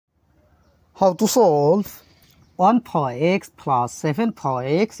How to solve 1 power x plus 7 power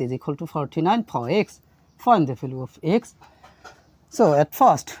x is equal to 49 power x. Find the value of x. So at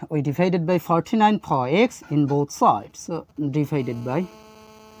first we divided by 49 power x in both sides. So divided by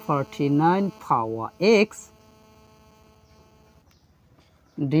 49 power x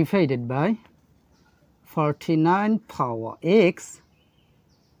divided by 49 power x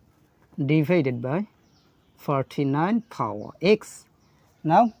divided by 49 power x.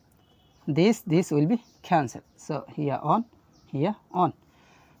 Now this will be cancelled. So here on, here on.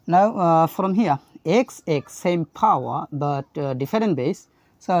 Now from here x same power but different base.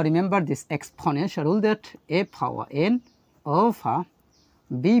 So remember this exponential rule that a power n over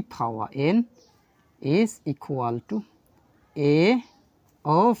b power n is equal to a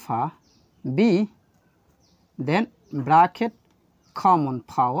over b, then bracket common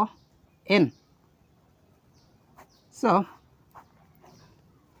power n. So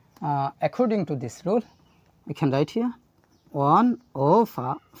according to this rule, we can write here 1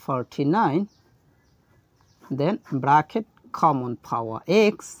 over 49, then bracket common power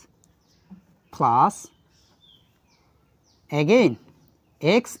x plus again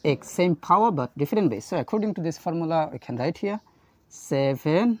x same power but different base. So according to this formula, we can write here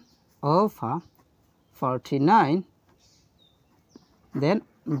 7 over 49, then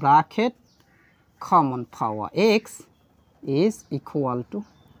bracket common power x is equal to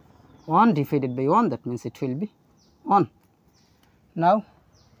 1 divided by 1, that means it will be 1. Now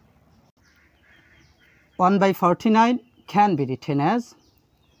 1 by 49 can be written as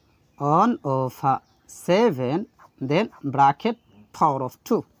 1 over 7, then bracket power of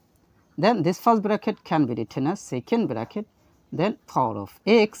 2. Then this first bracket can be written as second bracket, then power of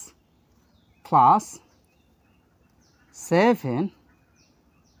x plus 7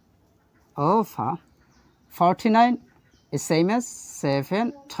 over 49 is same as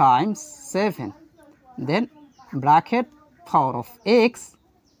 7 times 7, then bracket power of x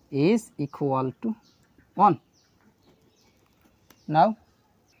is equal to 1. Now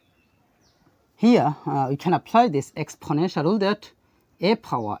here we can apply this exponential rule that a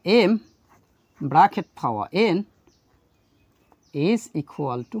power m bracket power n is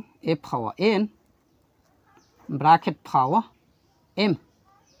equal to a power n bracket power m.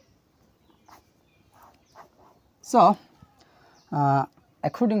 So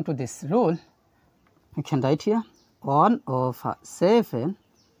according to this rule, we can write here 1 over 7,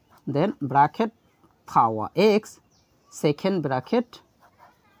 then bracket power x, second bracket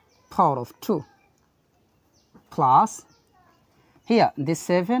power of 2 plus here this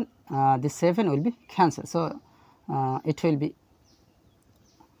 7 will be cancelled. So it will be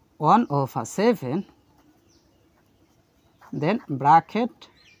 1 over 7, then bracket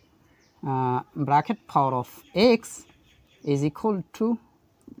power of x is equal to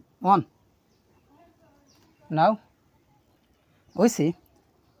 1. Now we see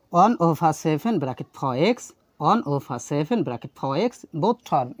 1 over 7 bracket power x, 1 over 7 bracket power x, both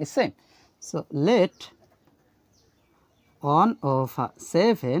term is same. So let 1 over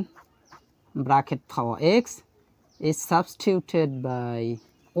 7 bracket power x is substituted by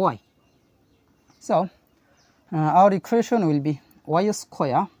y. So our equation will be y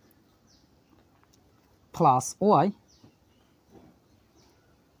square plus y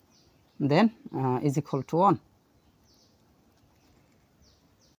then is equal to 1.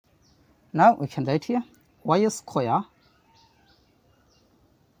 Now we can write here y square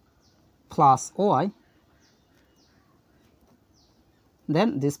plus y,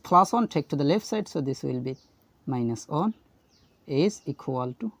 then this plus 1 take to the left side, so this will be minus 1 is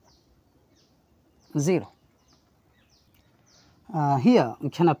equal to 0. Here we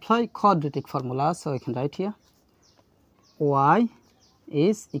can apply quadratic formula, so we can write here y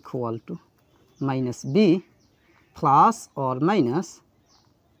is equal to minus b plus or minus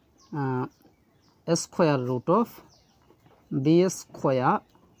square root of b square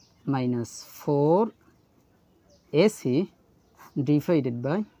minus 4 ac divided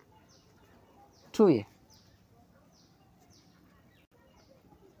by 2a.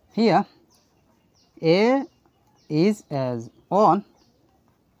 Here a is as 1,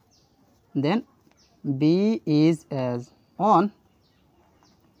 then b is as 1,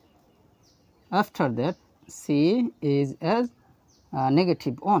 after that c is as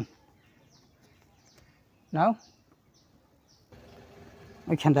negative 1. Now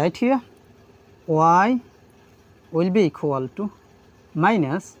we can write here y will be equal to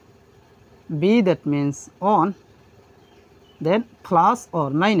minus b, that means 1, then plus or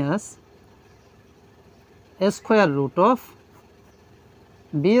minus a square root of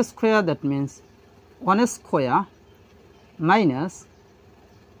b square, that means 1 square minus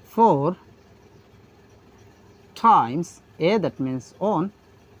 4 times a, that means on,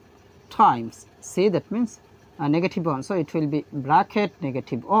 times c, that means negative on. So it will be bracket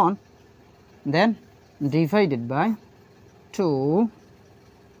negative on, then divided by 2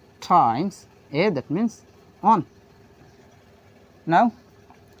 times a, that means on. Now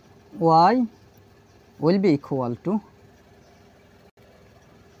y will be equal to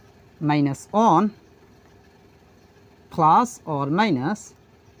minus on plus or minus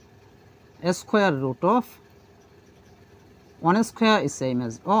a square root of 1 square is same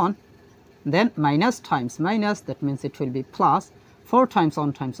as on, then minus times minus, that means it will be plus, 4 times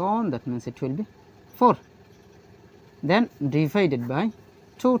on, that means it will be 4, then divided by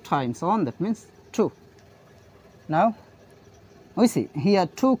 2 times on, that means 2. Now we see here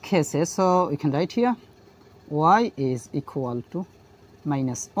 2 cases, so we can write here y is equal to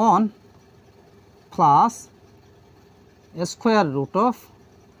minus on plus a square root of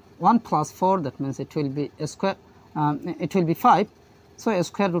 1 plus 4, that means it will be a square, it will be 5. So a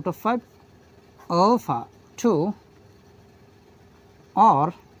square root of 5 over 2,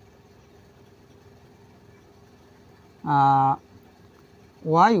 or y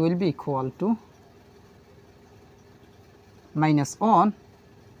will be equal to minus on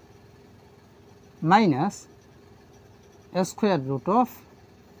minus a square root of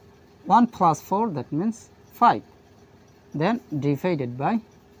 1 plus 4, that means 5, then divided by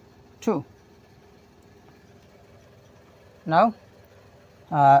 2. Now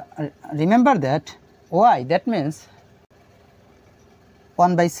remember that y, that means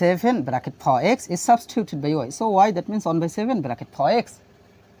 1 by 7 bracket power x is substituted by y. So y, that means 1 by 7 bracket power x.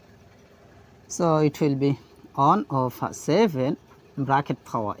 So it will be 1 over 7 bracket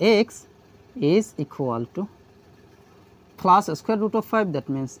power x is equal to plus a square root of 5, that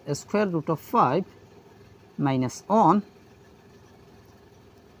means a square root of 5 minus on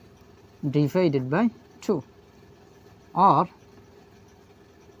divided by 2, or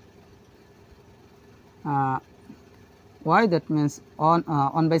y, that means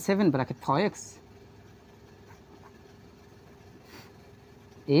 1 by 7 bracket power x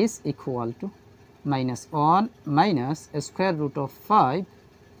is equal to minus 1 minus a square root of 5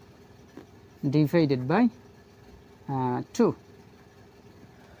 divided by 2.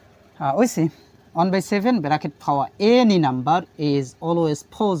 We see 1 by 7 bracket power any number is always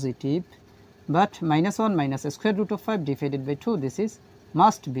positive, but minus 1 minus a square root of 5 divided by 2, this is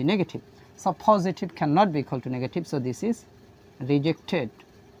must be negative. So positive cannot be equal to negative, so this is rejected.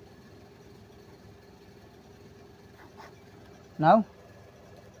 Now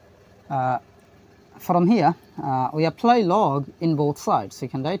from here we apply log in both sides. So you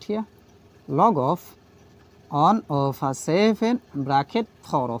can write here log of 1 over 7 bracket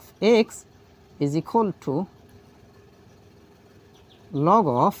power of x is equal to log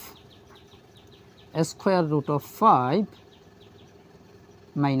of a square root of 5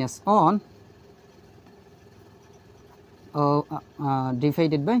 minus on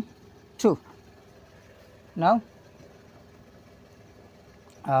divided by 2. Now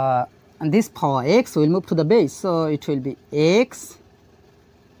and this power x will move to the base, so it will be x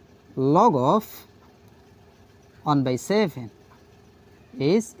log of 1 by 7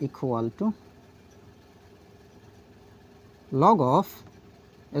 is equal to log of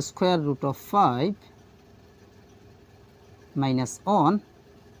a square root of 5 minus on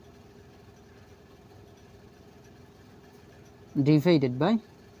divided by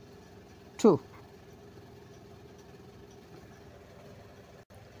 2.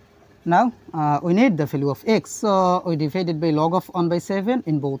 Now we need the value of x, so we divided by log of 1 by 7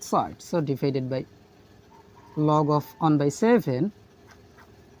 in both sides. So divided by log of 1 by 7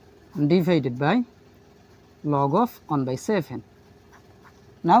 divided by log of 1 by 7.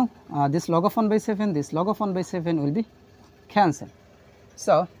 Now this log of 1 by 7, this log of 1 by 7 will be cancelled.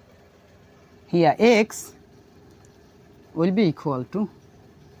 So here x will be equal to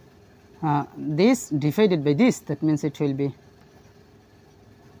this divided by this, that means it will be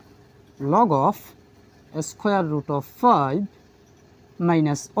log of a square root of 5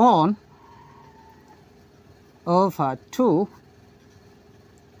 minus on over 2,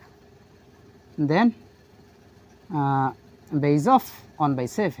 then base of 1 by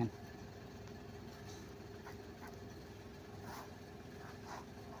 7.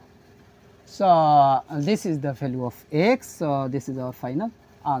 So this is the value of x, so this is our final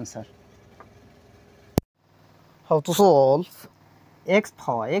answer. How to solve x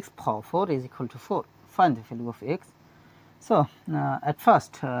power 4 is equal to 4. Find the value of x. So at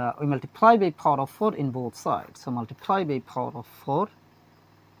first we multiply by power of 4 in both sides. So multiply by power of 4,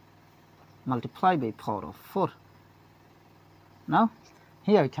 multiply by power of 4. Now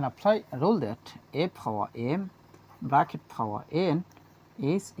here we can apply a rule that a power m bracket power n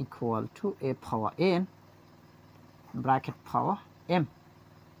is equal to a power n bracket power m.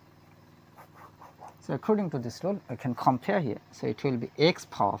 So according to this rule, I can compare here. So it will be x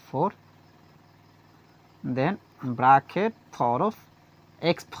power 4, then bracket power of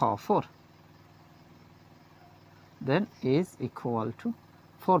x power 4, then is equal to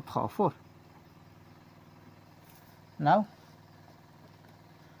 4 power 4. Now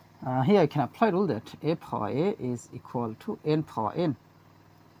here I can apply rule that a power a is equal to n power n.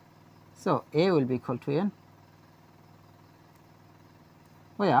 So a will be equal to n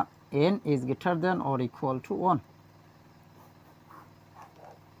where n is greater than or equal to 1.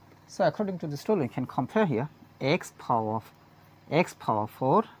 So according to this rule, we can compare here x power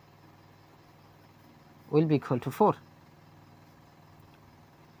 4 will be equal to 4.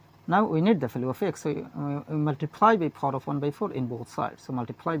 Now we need the value of x, so we multiply by power of 1 by 4 in both sides. So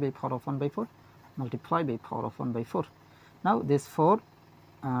multiply by power of 1 by 4, multiply by power of 1 by 4. Now this 4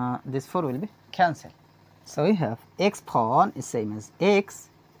 will be cancelled. So we have x power 1 is same as x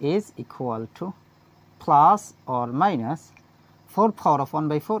is equal to plus or minus 4 power of 1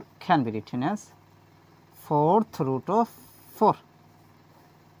 by 4 can be written as 4th root of 4.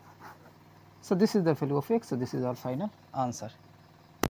 So this is the value of x, so this is our final answer.